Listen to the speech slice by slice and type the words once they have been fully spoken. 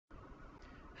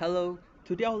Hello,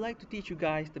 today I would like to teach you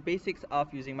guys the basics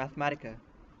of using Mathematica.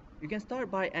 You can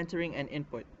start by entering an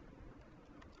input.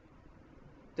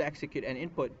 To execute an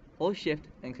input, hold Shift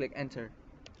and click Enter.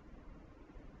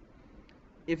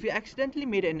 If you accidentally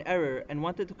made an error and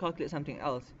wanted to calculate something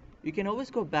else, you can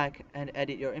always go back and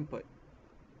edit your input.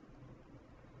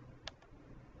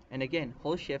 And again,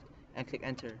 hold Shift and click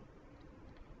Enter.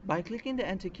 By clicking the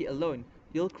Enter key alone,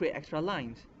 you'll create extra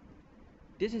lines.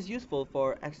 This is useful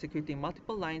for executing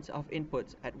multiple lines of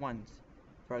inputs at once.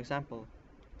 For example,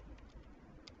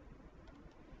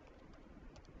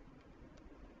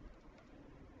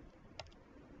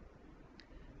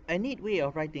 a neat way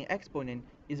of writing exponent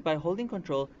is by holding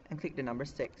Ctrl and click the number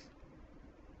 6.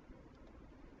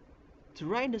 To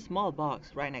write in the small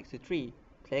box right next to 3,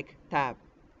 click Tab.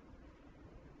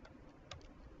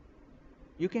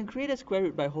 You can create a square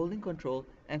root by holding Ctrl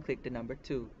and click the number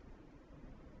 2.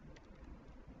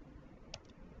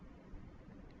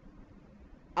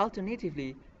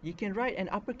 Alternatively, you can write an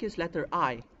uppercase letter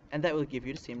I, and that will give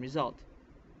you the same result.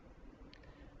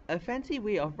 A fancy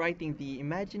way of writing the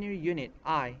imaginary unit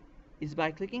I is by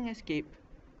clicking Escape,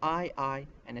 I,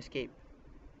 and Escape.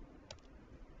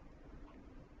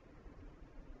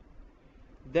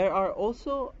 There are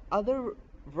also other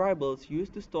variables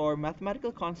used to store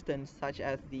mathematical constants such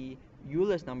as the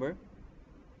Euler's number,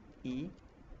 E.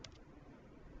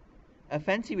 A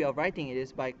fancy way of writing it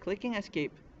is by clicking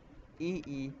Escape,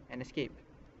 E, and Escape.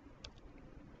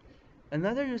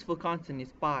 Another useful constant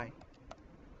is pi.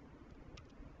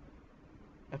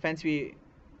 A fancy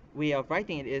way of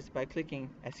writing it is by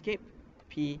clicking Escape,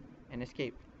 P, and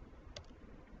Escape.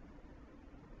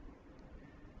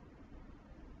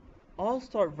 All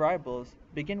stored variables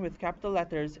begin with capital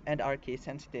letters and are case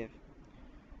sensitive.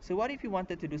 So what if you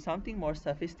wanted to do something more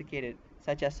sophisticated,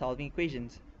 such as solving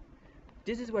equations?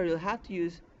 This is where you'll have to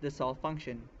use the solve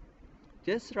function.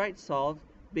 Just write solve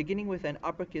beginning with an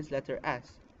uppercase letter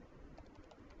S,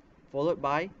 followed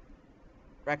by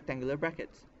rectangular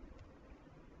brackets.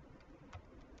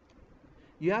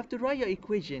 You have to write your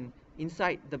equation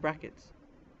inside the brackets.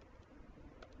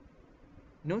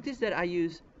 Notice that I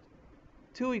use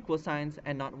 2 equal signs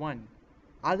and not 1,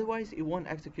 otherwise it won't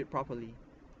execute properly.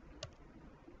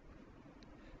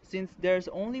 Since there's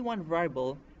only one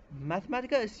variable,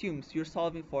 Mathematica assumes you're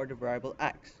solving for the variable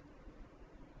x.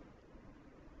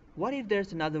 What if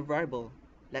there's another variable,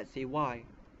 let's say y?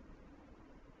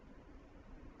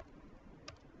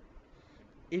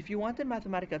 If you wanted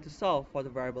Mathematica to solve for the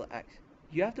variable x,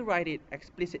 you have to write it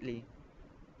explicitly,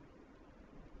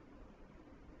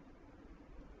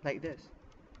 like this.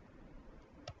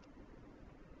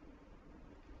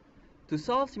 To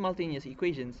solve simultaneous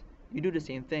equations, you do the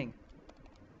same thing.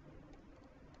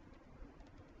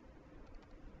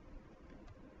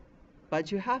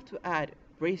 But you have to add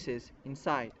braces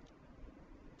inside.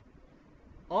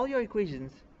 All your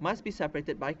equations must be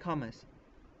separated by commas.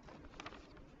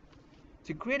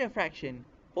 To create a fraction,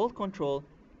 hold Ctrl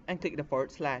and click the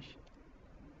 /.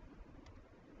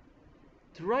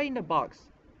 To write in the box,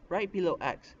 right below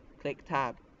x, click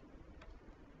Tab.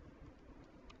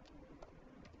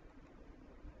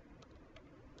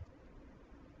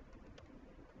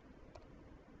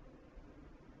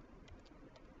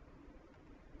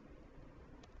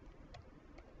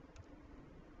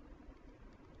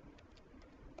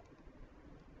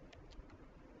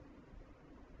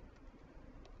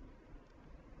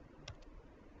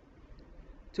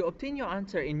 To obtain your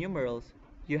answer in numerals,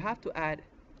 you have to add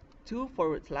 2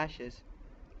 //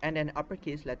 and an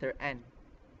uppercase letter N.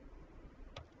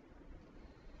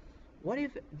 What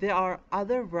if there are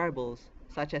other variables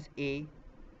such as A,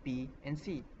 B, and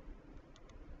C?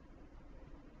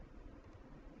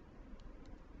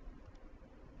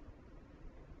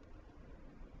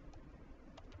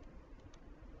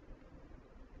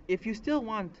 If you still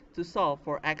want to solve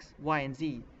for x, y, and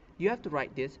z, you have to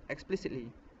write this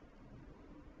explicitly.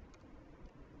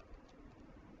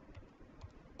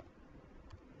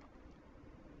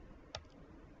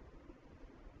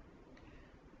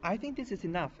 I think this is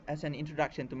enough as an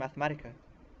introduction to Mathematica.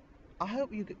 I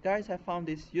hope you guys have found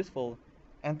this useful,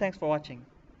 and thanks for watching.